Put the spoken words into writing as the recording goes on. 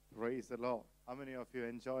Praise the Lord. How many of you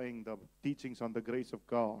enjoying the teachings on the grace of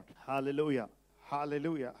God? Hallelujah.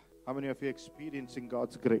 Hallelujah. How many of you experiencing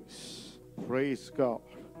God's grace? Praise God.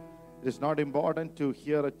 It is not important to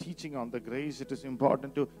hear a teaching on the grace. It is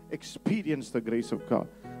important to experience the grace of God.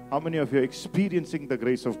 How many of you are experiencing the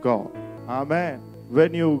grace of God? Amen.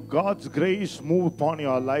 When God's grace move upon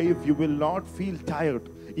your life, you will not feel tired.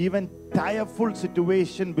 Even tireful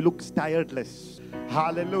situation looks tireless.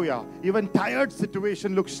 Hallelujah. Even tired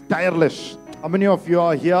situation looks tireless. How many of you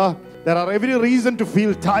are here? There are every reason to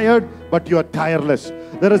feel tired, but you are tireless.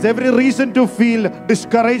 There is every reason to feel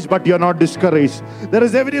discouraged, but you are not discouraged. There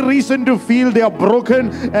is every reason to feel they are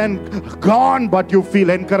broken and gone, but you feel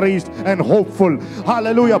encouraged and hopeful.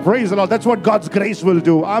 Hallelujah. Praise the Lord. That's what God's grace will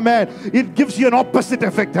do. Amen. It gives you an opposite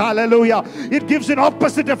effect. Hallelujah. It gives an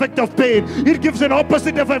opposite effect of pain. It gives an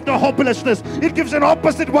opposite effect of hopelessness. It gives an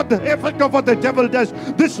opposite effect of what the devil does.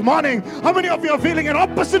 This morning, how many of you are feeling an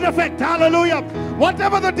opposite effect? Hallelujah.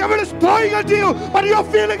 Whatever the devil is throwing at you, but you are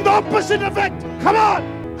feeling the opposite effect. Come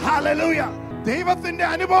on. Hallelujah. ദൈവത്തിന്റെ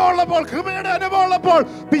അനുഭവമുള്ളപ്പോൾ, കൃപയുടെ അനുഭവമുള്ളപ്പോൾ,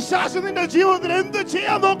 പിശാച് നിന്റെ ജീവിതത്തിൽ എന്ത്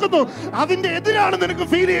ചെയ്യാൻ നോക്കുന്നു അതിന്റെ എതിരാണ് നിനക്ക്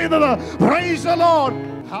ഫീൽ ചെയ്യുന്നത്. Praise the Lord.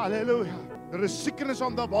 Hallelujah. There is sickness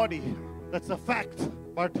on the body. That's a fact.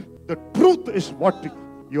 But the truth is what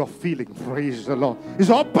you are feeling. Praise the Lord. His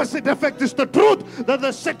opposite effect is the truth that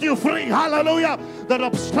will set you free. Hallelujah. That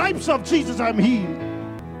of stripes of Jesus I'm healed.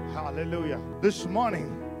 Hallelujah. This morning,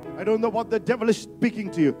 I don't know what the devil is speaking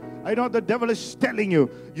to you. I know the devil is telling you,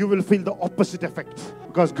 you will feel the opposite effect.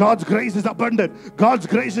 Because God's grace is abundant. God's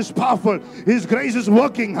grace is powerful. His grace is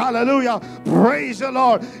working. Hallelujah. Praise the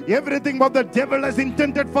Lord. Everything what the devil has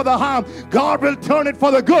intended for the harm, God will turn it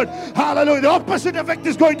for the good. Hallelujah. The opposite effect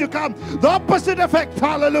is going to come. The opposite effect.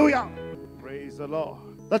 Hallelujah. Praise the Lord.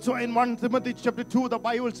 That's why in 1 Timothy chapter 2, the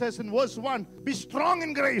Bible says in verse 1, be strong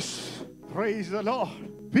in grace. Praise the Lord.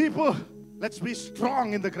 People, let's be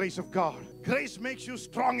strong in the grace of God. Grace makes you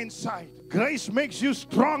strong inside. Grace makes you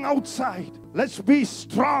strong outside. Let's be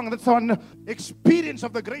strong. That's an experience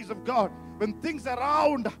of the grace of God. When things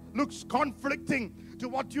around looks conflicting to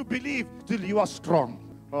what you believe, till you are strong.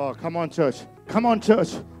 Oh, come on, church. Come on,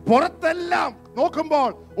 church. പുറത്തെല്ലാം നോക്കുമ്പോൾ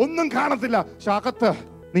ഒന്നും കാണത്തില്ല. ശാഖത്ത്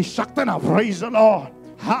നീ ശക്തനാ. Praise the Lord.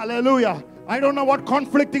 Hallelujah. I don't know what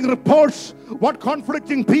conflicting reports, what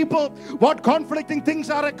conflicting people, what conflicting things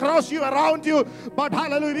are across you, around you. But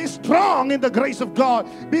hallelujah, be strong in the grace of God.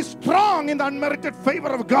 Be strong in the unmerited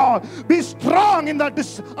favor of God. Be strong in the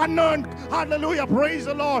unearned, hallelujah, praise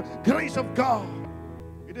the Lord, grace of God.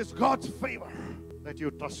 It is God's favor that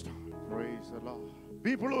you trust on. Praise the Lord.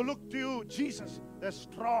 People who look to you, Jesus, they're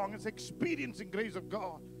strong. It's experiencing grace of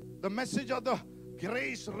God. The message of the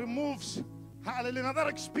grace removes, hallelujah, another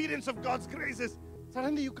experience of God's grace is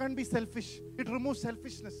suddenly you can't be selfish. It removes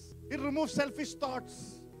selfishness. It removes selfish thoughts.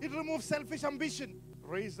 It removes selfish ambition.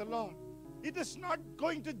 Praise the Lord. It is not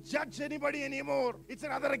going to judge anybody anymore. It's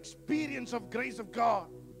another experience of grace of God.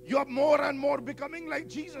 You are more and more becoming like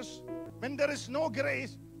Jesus. When there is no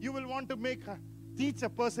grace, you will want to teach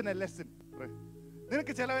a person a lesson.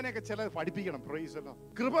 നിനക്ക് ചിലവനെയൊക്കെ ചിലത് പഠിപ്പിക്കണം. Praise the Lord.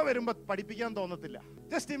 കൃപ വരുമ്പോൾ പഠിപ്പിക്കാൻ തോന്നത്തില്ല.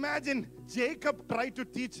 Just imagine Jacob tried to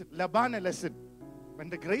teach Laban a lesson. When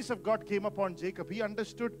the grace of God came upon Jacob, he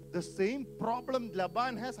understood the same problem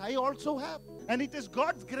Laban has, I also have. And it is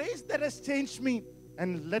God's grace that has changed me.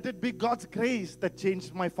 And let it be God's grace that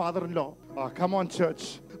changed my father-in-law. Oh, come on, church.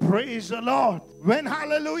 Praise the Lord. When,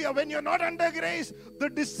 hallelujah, when you're not under grace, the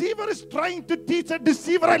deceiver is trying to teach a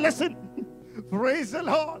deceiver a lesson. Praise the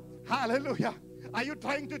Lord. Hallelujah. Are you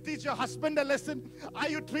trying to teach your husband a lesson? Are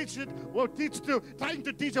you trying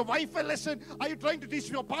to teach a wife a lesson? Are you trying to teach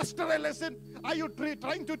your pastor a lesson? Are you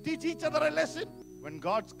trying to teach each other a lesson? When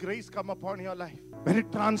God's grace come upon your life, when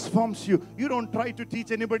it transforms you, you don't try to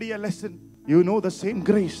teach anybody a lesson. You know the same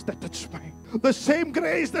grace that touched me. The same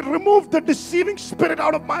grace that removed the deceiving spirit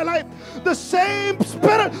out of my life. The same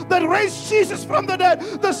spirit that raised Jesus from the dead.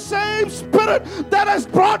 The same spirit that has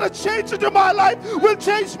brought a change into my life will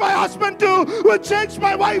change my husband too. Will change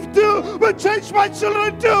my wife too. Will change my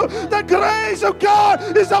children too. The grace of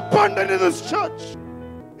God is abundant in this church.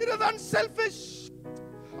 It is unselfish.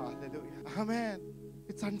 Hallelujah. Amen.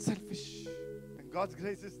 It's unselfish. And God's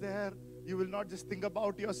grace is there. You will not just think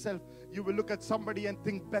about yourself. You will look at somebody and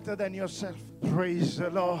think better than yourself. Praise the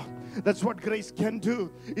Lord. That's what grace can do.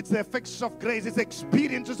 It's the effects of grace. It's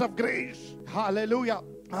experiences of grace. Hallelujah.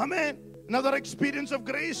 Amen. Another experience of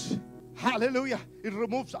grace. Hallelujah. It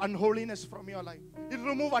removes unholiness from your life. It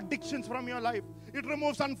removes addictions from your life. It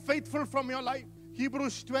removes unfaithful from your life.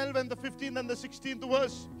 Hebrews 12 and the 15th and the 16th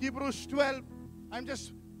verse. Hebrews 12. I'm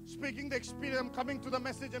just speaking the experience. I'm coming to the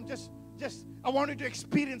message. I'm just I want you to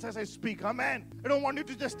experience as I speak. Amen. I don't want you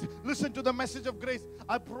to just listen to the message of grace.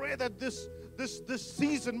 I pray that this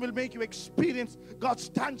season will make you experience God's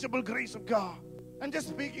tangible grace of God. And just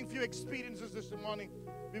speaking few experiences this morning,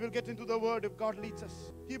 we will get into the word if God leads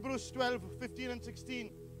us. Hebrews 12, 15 and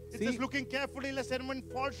 16. It says, looking carefully lest anyone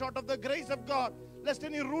fall short of the grace of God, lest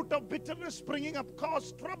any root of bitterness springing up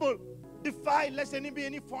cause trouble, defile, lest any be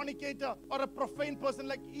any fornicator or a profane person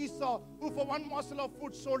like Esau, who for one morsel of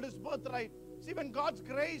food sold his birthright. See, when God's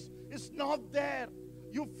grace is not there,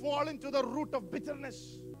 you fall into the root of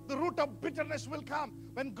bitterness. The root of bitterness will come.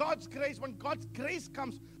 When God's grace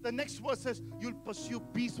comes, the next verse says, you'll pursue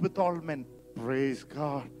peace with all men. Praise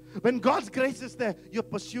God. When God's grace is there, you're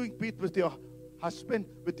pursuing peace with your husband,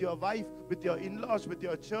 with your wife, with your in-laws, with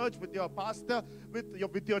your church, with your pastor,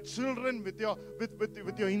 with your children, with your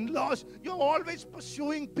in-laws. You're always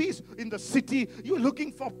pursuing peace. In the city, you're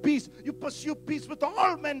looking for peace. You pursue peace with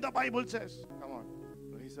all men, the Bible says. Come on.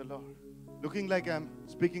 Praise the Lord. Looking like I'm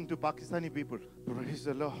speaking to Pakistani people. Praise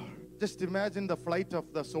the Lord. Just imagine the flight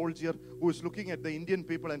of the soldier who is looking at the Indian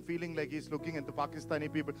people and feeling like he's looking at the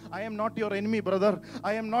Pakistani people. I am not your enemy, brother.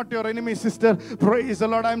 I am not your enemy, sister. Praise the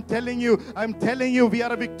Lord. I'm telling you, we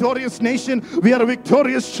are a victorious nation. We are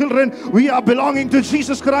victorious children. We are belonging to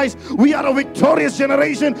Jesus Christ. We are a victorious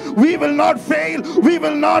generation. We will not fail. We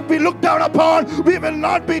will not be looked down upon. We will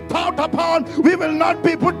not be thought upon. We will not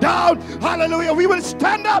be put down. Hallelujah. We will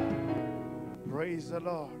stand up. Praise the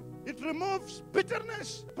Lord. It removes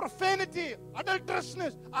bitterness, profanity, adulterous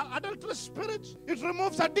spirits. It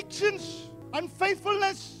removes addictions,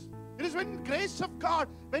 unfaithfulness. It is when grace of God,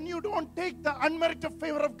 when you don't take the unmerited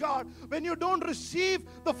favor of God, when you don't receive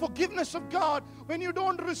the forgiveness of God, when you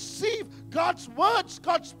don't receive God's words,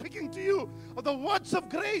 God speaking to you, or the words of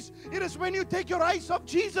grace, it is when you take your eyes off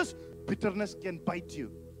Jesus, bitterness can bite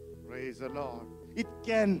you. Praise the Lord. It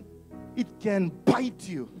can bite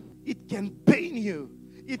you. It can pain you.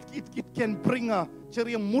 It can bring a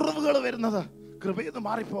ചെറിയ മുറിവുകൾ വരുന്നത് കൃപയിൽ നിന്ന്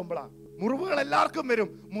മാറിപ്പോകുമ്പോഴാണ്. മുറിവുകൾ എല്ലാവർക്കും വരും.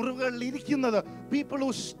 മുറിവുകളിൽ ഇരിക്കുന്നത് people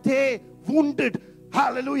who stay wounded.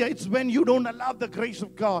 Hallelujah. It's when you don't allow the grace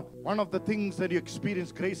of God. One of the things that you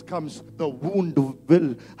experience, grace comes, the wound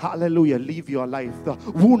will, hallelujah, leave your life. The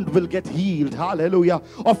wound will get healed. Hallelujah.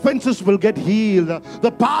 Offenses will get healed.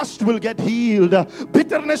 The past will get healed.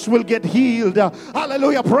 Bitterness will get healed.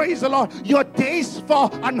 Hallelujah. Praise the Lord. Your taste for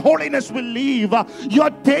unholiness will leave.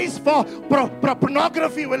 Your taste for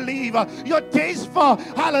pornography will leave. Your taste for,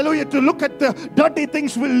 hallelujah, to look at the dirty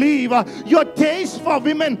things will leave. Your taste for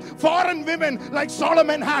women, foreign women, like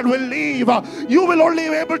Solomon had, will leave. You will only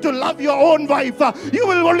be able to love your own wife. You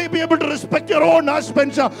will only be able to respect your own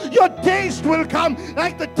husband. Your taste will come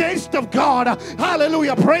like the taste of God.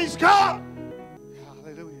 Hallelujah. Praise God.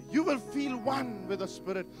 Hallelujah. You will feel one with the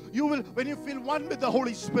Spirit. When you feel one with the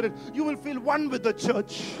Holy Spirit, you will feel one with the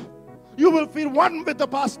church. You will feel one with the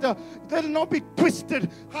pastor. They will not be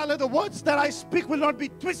twisted. Hallelujah. The words that I speak will not be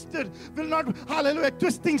twisted. Hallelujah.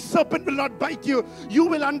 Twisting serpent will not bite you. You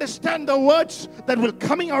will understand the words that will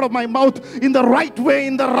coming out of my mouth in the right way,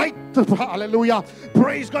 in the right. Hallelujah.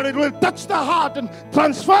 Praise God. It will touch the heart and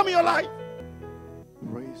transform your life.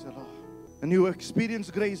 Praise the Lord. And you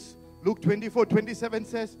experience grace. Luke 24:27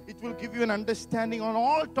 says, it will give you an understanding on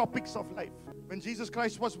all topics of life. When Jesus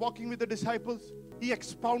Christ was walking with the disciples, he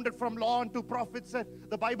expounded from law and to prophets.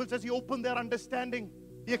 The Bible says he opened their understanding.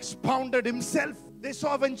 He expounded himself. They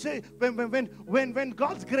saw when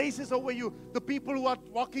God's grace is over you, the people who are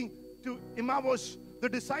walking to Emmaus, the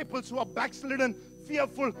disciples who are backslidden,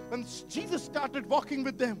 fearful, when Jesus started walking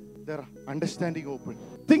with them, their understanding opened.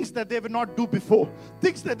 Things that they would not do before,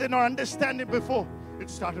 things that they not understand before, it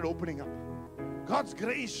started opening up. God's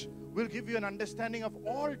grace will give you an understanding of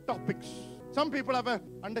all topics. Some people have an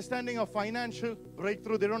understanding of financial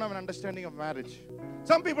breakthrough. They don't have an understanding of marriage.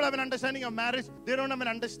 Some people have an understanding of marriage. They don't have an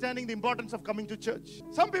understanding the importance of coming to church.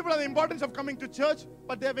 Some people have the importance of coming to church,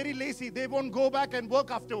 but they're very lazy. They won't go back and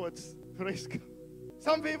work afterwards. Praise God.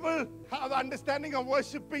 Some people have the understanding of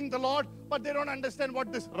worshiping the Lord, but they don't understand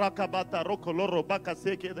what this rakabata rokoloro baka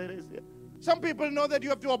seke there is here. Some people know that you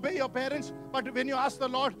have to obey your parents, but when you ask the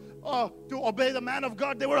Lord to obey the man of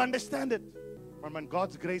God, they will understand it. But when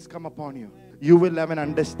God's grace come upon you, you will have an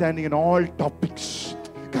understanding in all topics.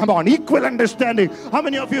 Come on, equal understanding. How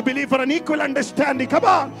many of you believe for an equal understanding? Come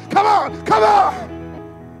on, come on, come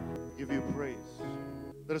on. Give you praise.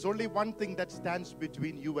 There is only one thing that stands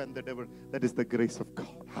between you and the devil. That is the grace of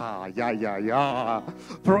God. Yeah.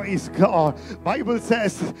 Praise God. Bible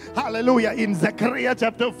says, hallelujah, in Zechariah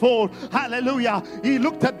chapter 4, hallelujah, he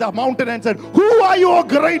looked at the mountain and said, who are you, a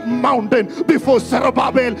great mountain, before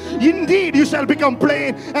Zerubbabel? Indeed, you shall become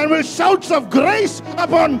plain, and will shouts of grace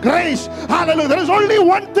upon grace. Hallelujah. There is only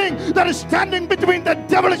one thing that is standing between the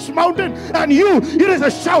devilish mountain and you. It is a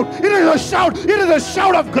shout. It is a shout. It is a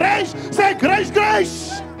shout of grace. Say, grace,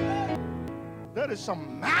 grace. There is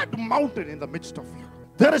some mad mountain in the midst of you.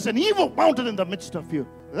 There is an evil mountain in the midst of you.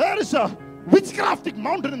 There is a witchcrafting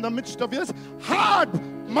mountain in the midst of you. There's a hard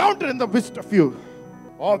mountain in the midst of you.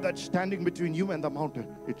 All that standing between you and the mountain,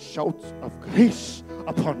 it shouts of grace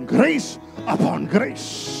upon grace upon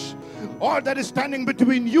grace. All that is standing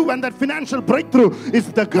between you and that financial breakthrough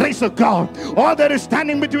is the grace of God. All that is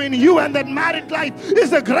standing between you and that married life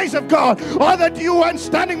is the grace of God. All that you and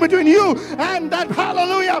standing between you and that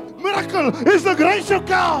hallelujah miracle is the grace of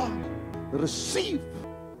God. Receive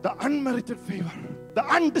the unmerited favor, the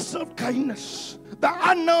undeserved kindness, the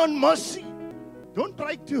unearned mercy. Don't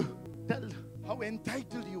try to tell how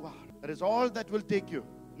entitled you are. That is all that will take you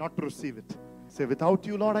not to receive it. Say, without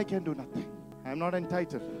you, Lord, I can do nothing. I am not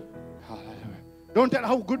entitled. Hallelujah. Don't tell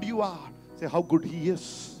how good you are. Say, how good He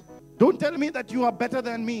is. Don't tell me that you are better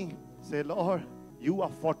than me. Say, Lord, you are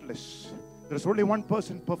faultless. There is only one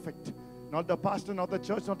person perfect. Not the pastor, not the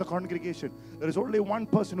church, not the congregation. There is only one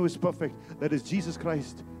person who is perfect. That is Jesus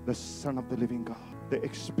Christ, the Son of the living God. The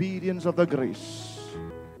experience of the grace.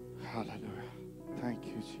 Hallelujah. Thank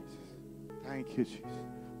you, Jesus. Thank you, Jesus.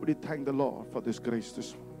 Would you thank the Lord for this grace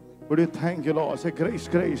this morning? Would you thank you, Lord? Say, grace,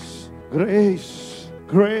 grace, grace,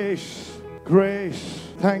 grace, grace.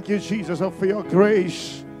 Thank you, Jesus, for your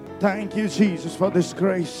grace. Thank you, Jesus, for this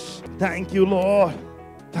grace. Thank you, Lord.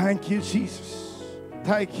 Thank you, Jesus.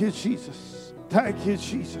 Thank you, Jesus. Thank you,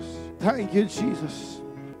 Jesus. Thank you, Jesus.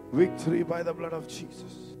 Victory by the blood of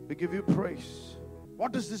Jesus. We give you praise.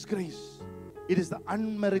 What is this grace? It is the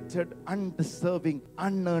unmerited, undeserving,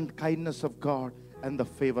 unearned kindness of God and the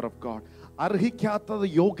favor of God. അർഹിക്കാത്തത്,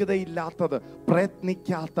 യോഗ്യതയില്ലാത്തത്,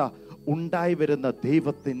 പ്രയത്നിക്കാത്ത ഉണ്ടായി വരുന്ന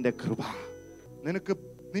ദൈവത്തിന്റെ കൃപ. നിനക്ക്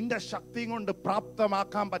നിന്റെ ശക്തി കൊണ്ട്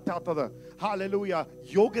പ്രാപ്തമാക്കാൻ പറ്റാത്തത്, hallelujah,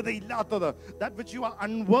 യോഗ്യതയില്ലാത്തത്, that which you are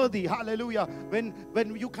unworthy, hallelujah,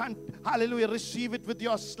 when you can't, hallelujah, receive it with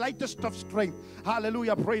your slightest of strength,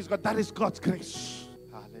 hallelujah, praise God, that is God's grace.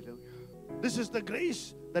 Hallelujah. This is the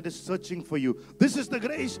grace that is searching for you. This is the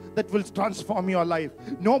grace that will transform your life.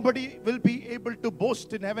 Nobody will be able to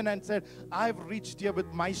boast in heaven and say, I've reached here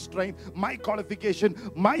with my strength, my qualification,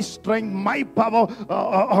 my strength, my power,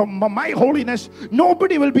 my holiness.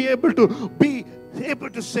 Nobody will be able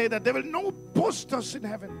to say that. There will no boasters in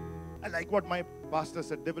heaven. I like what my pastor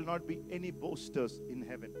said. There will not be any boasters in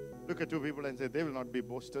heaven. Look at two people and say, there will not be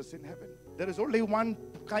boasters in heaven. There is only one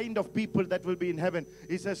kind of people that will be in heaven.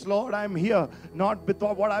 He says, Lord, I'm here not with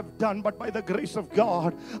what I've done, but by the grace of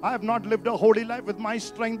God. I have not lived a holy life with my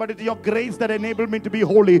strength, but it is your grace that enabled me to be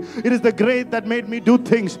holy. It is the grace that made me do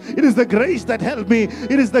things. It is the grace that helped me.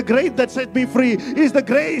 It is the grace that set me free. It is the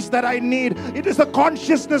grace that I need. It is the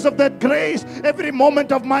consciousness of that grace every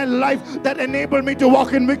moment of my life that enabled me to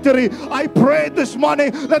walk in victory. I pray this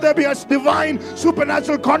morning, let there be a divine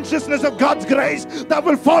supernatural consciousness of God's grace that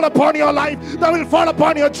will fall upon your life, that will fall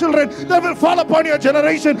upon your children, that will fall upon your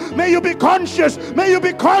generation. May you be conscious. May you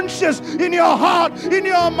be conscious in your heart, in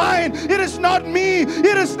your mind. It is not me.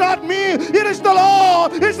 It is not me. It is the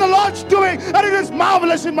Lord. It's the Lord's doing, and it is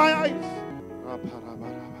marvelous in my eyes.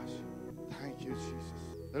 Thank you, Jesus.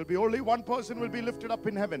 There will be only one person will be lifted up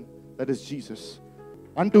in heaven. That is Jesus.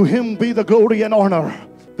 Unto Him be the glory and honor.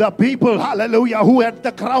 The people, hallelujah, who had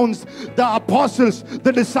the crowns, the apostles,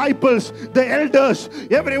 the disciples, the elders,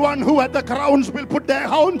 everyone who had the crowns will put their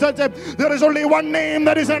hands and say, there is only one name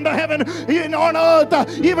that is under heaven, in on earth,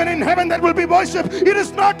 even in heaven, that will be worshipped. It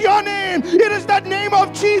is not your name. It is that name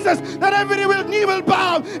of Jesus that every knee will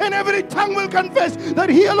bow and every tongue will confess that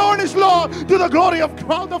He alone is Lord, to the glory of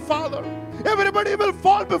God the Father. Everybody will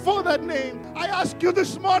fall before that name. I ask you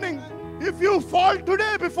this morning, if you fall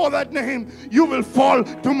today before that name, you will fall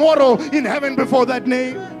tomorrow in heaven before that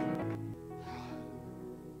name.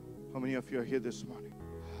 How many of you are here this morning?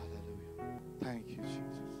 Hallelujah. Thank you,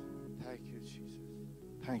 Jesus. Thank you, Jesus.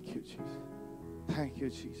 Thank you, Jesus. Thank you,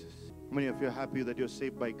 Jesus. How many of you are happy that you're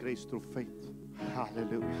saved by grace through faith?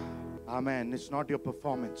 Hallelujah. Amen. It's not your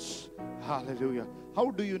performance. Hallelujah.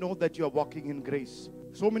 How do you know that you're walking in grace?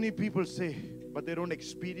 So many people say, but they don't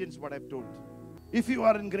experience what I've told. If you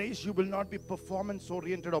are in grace, you will not be performance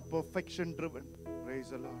oriented or perfection driven. Praise Praise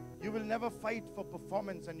the Lord. You will never fight for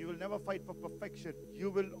performance and you will never fight for perfection. You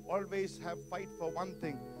will always have fight for one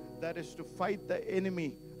thing. That is to fight the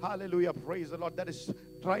enemy. Hallelujah. Praise the Lord. That is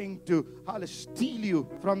trying to steal you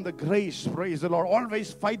from the grace. Praise the Lord.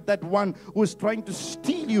 Always fight that one who is trying to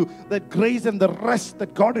steal you that grace and the rest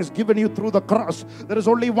that God has given you through the cross. There is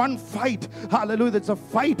only one fight. Hallelujah. It's a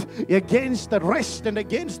fight against the rest and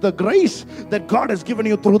against the grace that God has given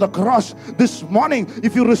you through the cross. This morning,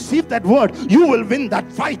 if you receive that word, you will win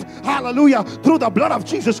that fight. Hallelujah. Through the blood of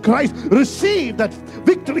Jesus Christ, receive that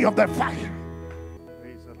victory of that fight.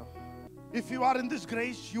 If you are in this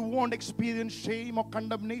grace, you won't experience shame or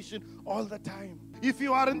condemnation all the time. If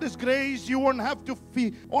you are in this grace, you won't have to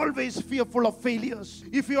always fearful of failures.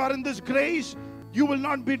 If you are in this grace, you will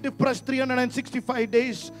not be depressed 365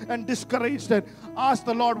 days and discouraged and ask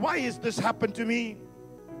the Lord, why is this happened to me?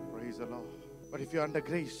 Praise the Lord. But if you are under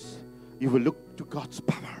grace, you will look to God's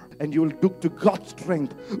power and you will look to God's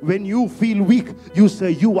strength. When you feel weak, you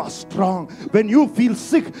say you are strong. When you feel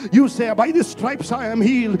sick, you say by the stripes I am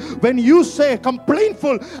healed. When you say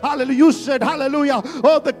complainful, hallelujah, you said hallelujah,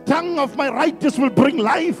 oh, the tongue of my righteous will bring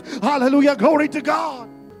life. Hallelujah, glory to God.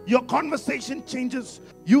 Your conversation changes.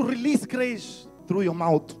 You release grace through your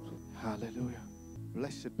mouth. Hallelujah.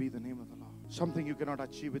 Blessed be the name of the Lord. Something you cannot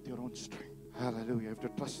achieve with your own strength. Hallelujah. You have to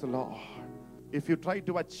trust the Lord. If you try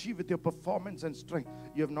to achieve with your performance and strength,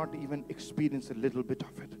 you have not even experienced a little bit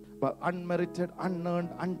of it. But unmerited, unearned,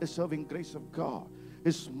 undeserving grace of God,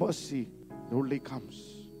 His mercy only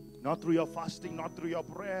comes. Not through your fasting, not through your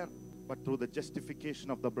prayer, but through the justification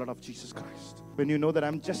of the blood of Jesus Christ. When you know that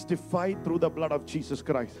I'm justified through the blood of Jesus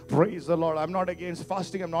Christ. Praise the Lord. I'm not against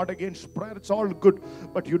fasting. I'm not against prayer. It's all good.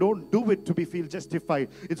 But you don't do it to feel justified.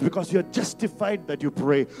 It's because you're justified that you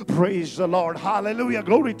pray. Praise the Lord. Hallelujah.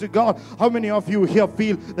 Glory to God. How many of you here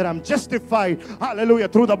feel that I'm justified? Hallelujah.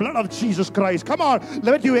 Through the blood of Jesus Christ. Come on.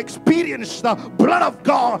 Let you experience the blood of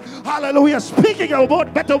God. Hallelujah. Speaking a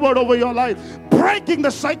better word over your life. Breaking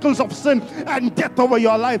the cycles of sin and death over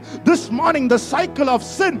your life. This morning, the cycle of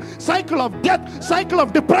sin, cycle of death, cycle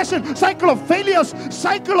of depression, cycle of failures,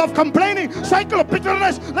 cycle of complaining, cycle of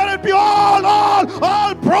bitterness, let it be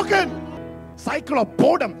all broken. Cycle of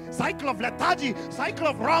boredom, cycle of lethargy, cycle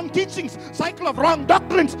of wrong teachings, cycle of wrong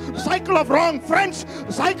doctrines, cycle of wrong friends,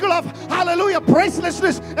 cycle of, hallelujah,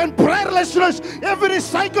 praiselessness and prayerlessness. Every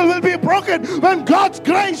cycle will be broken when God's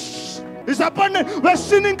grace is abundant. Where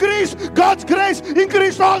sin increased, God's grace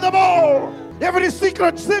increased all the more. Every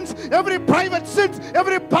secret sins, every private sins,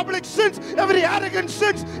 every public sins, every arrogant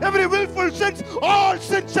sins, every willful sins, all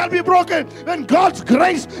sins shall be broken when God's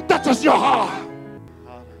grace touches your heart.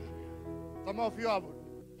 Some of you are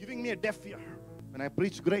giving me a deaf ear. When I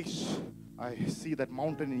preach grace, I see that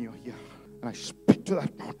mountain in your ear and I speak to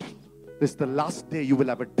that mountain. This is the last day you will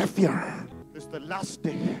have a deaf ear. This is the last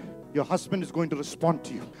day. Your husband is going to respond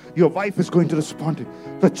to you. Your wife is going to respond to you.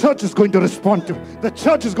 The church is going to respond to you. The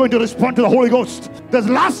church is going to respond to the Holy Ghost. The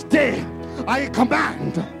last day, I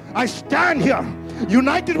command, I stand here,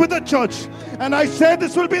 united with the church, and I say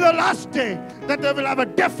this will be the last day that they will have a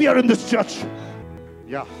deaf ear in this church.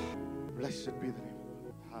 Yeah. Blessed be the name.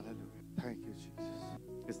 Hallelujah. Thank you, Jesus.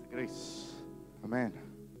 It's the grace. Amen.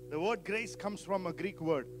 The word grace comes from a Greek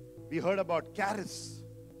word. We heard about charis.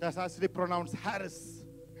 That's actually pronounced Harris.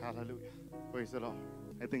 Hallelujah. Praise the Lord.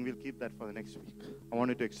 I think we'll keep that for the next week. I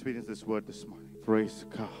wanted to experience this word this morning. Praise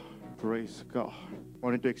God. Praise God. I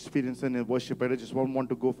wanted to experience it in worship. I just don't want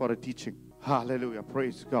to go for a teaching. Hallelujah.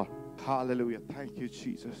 Praise God. Hallelujah. Thank you,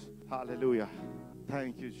 Jesus. Hallelujah.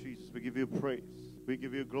 Thank you, Jesus. We give you praise. We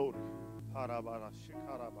give you glory.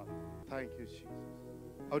 Thank you, Jesus.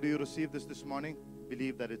 How do you receive this morning?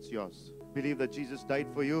 Believe that it's yours. Believe that Jesus died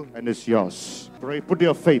for you and it's yours. Pray, put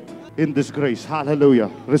your faith in this grace. Hallelujah.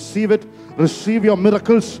 Receive it. Receive your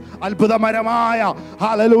miracles. Hallelujah.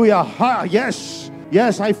 Yes.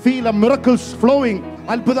 Yes, I feel a miracles flowing.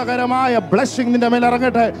 Adbhuthakaramaya blessing ninte mele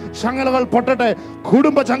irangate. Changalal pottate.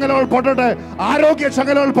 Kudumba changalal pottate. Arogya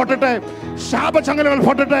changalal pottate. Shaba changalal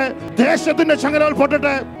pottate. Deshathinte changalal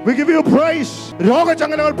pottate. We give you praise. Roga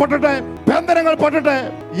changalal pottate. Bandarangal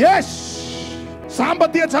pottate. Yes.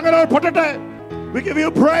 Sampathiya changalal pottate. We give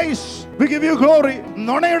you praise. We give you glory.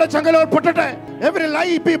 Nonayude changalal pottate. Every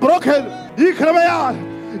lie be broken. Ee kripaya.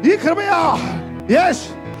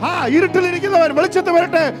 Yes.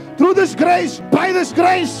 Through this grace, by this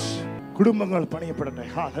grace,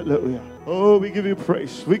 hallelujah. Oh, we give you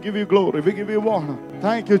praise, we give you glory, we give you honor.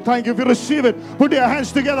 Thank you. If you receive it, put your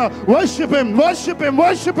hands together, worship Him, worship Him,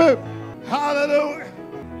 worship Him. Hallelujah,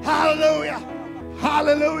 hallelujah,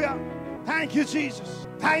 hallelujah. Thank you, Jesus.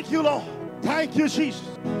 Thank you, Lord. Thank you,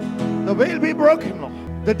 Jesus. The veil be broken, Lord.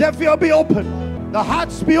 The deaf ear be open. The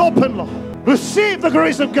hearts be open, Lord. Receive the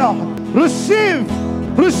grace of God. Receive,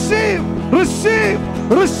 receive, receive,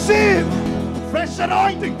 receive. Fresh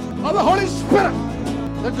anointing of the Holy Spirit.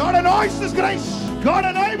 That God anoints this grace. God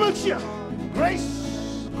enables you.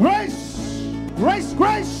 Grace, grace, grace,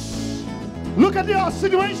 grace. Look at your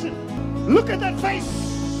situation. Look at that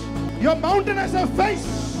face. Your mountain has a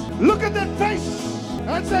face. Look at that face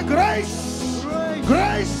and say grace, grace,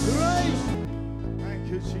 grace, grace. Thank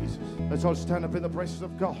you, Jesus. Let's all stand up in the presence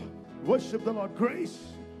of God. Worship the Lord. Grace,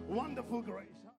 wonderful grace.